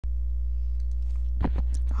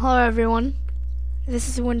Hello everyone, this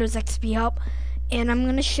is Windows XP Help, and I'm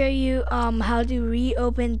going to show you how to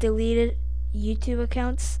reopen deleted YouTube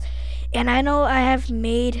accounts. And I know I have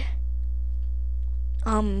made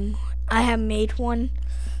one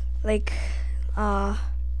like uh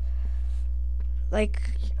like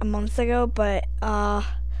a month ago, but the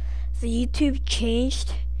YouTube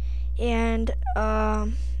changed, and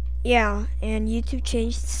YouTube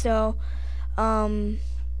changed, so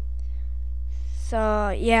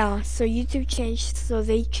YouTube changed, so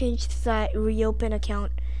they changed that reopen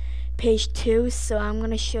account page 2. So I'm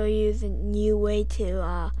gonna show you the new way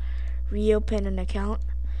to reopen an account.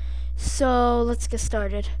 So let's get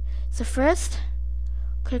started. So first,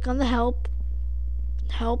 click on the help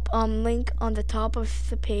link on the top of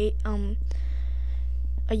the page, the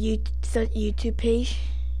YouTube page,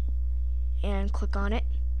 and click on it.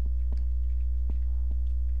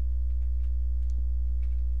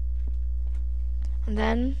 And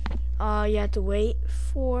then you have to wait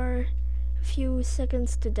for a few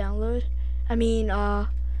seconds to download. Not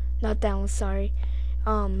download, sorry.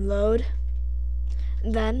 Load.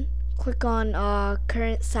 And then click on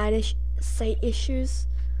current site issues.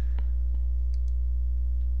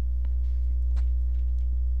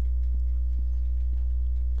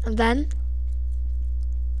 And then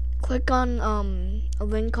click on a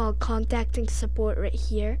link called contacting support right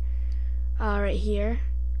here.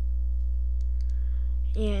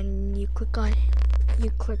 And you click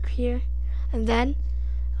here, and then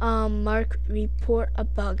mark report a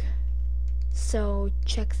bug, so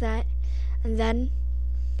check that. And then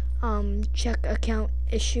check account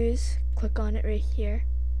issues, click on it right here,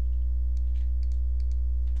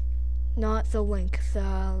 not the link,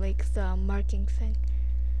 the marking thing.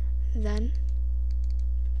 And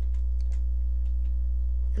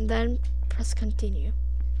then press continue.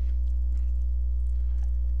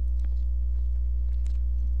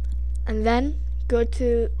 And then go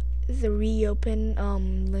to the reopen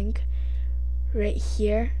link right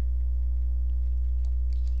here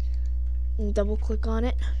and double click on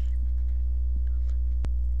it,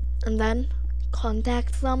 and then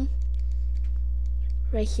contact them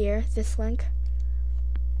right here, this link.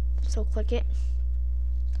 So click it,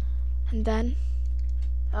 and then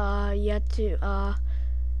you have to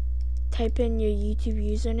type in your YouTube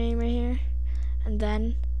username right here, and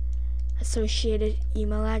then associated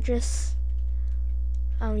email address.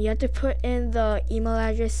 You have to put in the email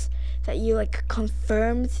address that you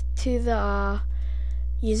confirmed to the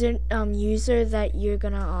user that you're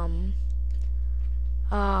gonna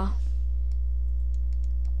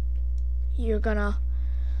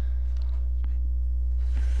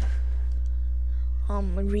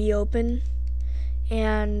reopen.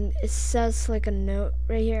 And it says a note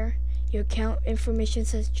right here: your account information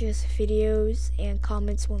such as videos and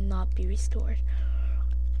comments will not be restored.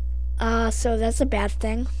 So that's a bad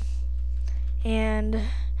thing. And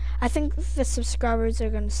I think the subscribers are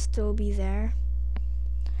gonna still be there.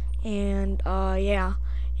 And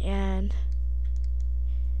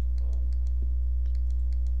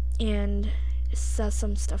and it says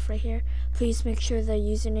some stuff right here. Please make sure the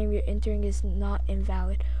username you're entering is not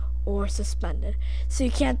invalid or suspended. So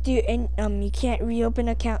you can't you can't reopen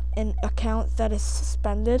an account that is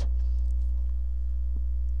suspended.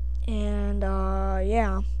 And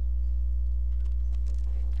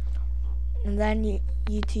and then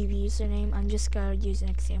YouTube username, I'm just gonna use an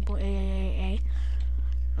example, AAA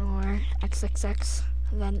or XXX,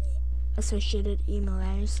 and then associated email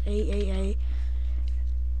address AAA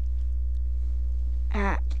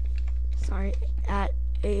at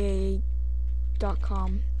AAA.com.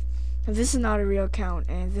 And this is not a real account,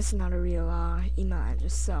 and this is not a real email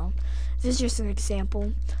address, so this is just an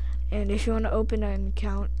example. And if you want to open an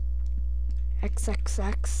account,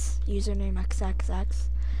 XXX, username XXX,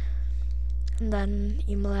 and then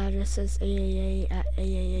email address is aaa@aaa.com.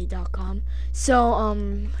 So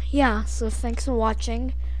so thanks for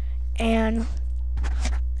watching, and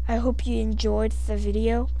I hope you enjoyed the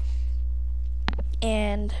video,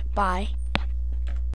 and bye.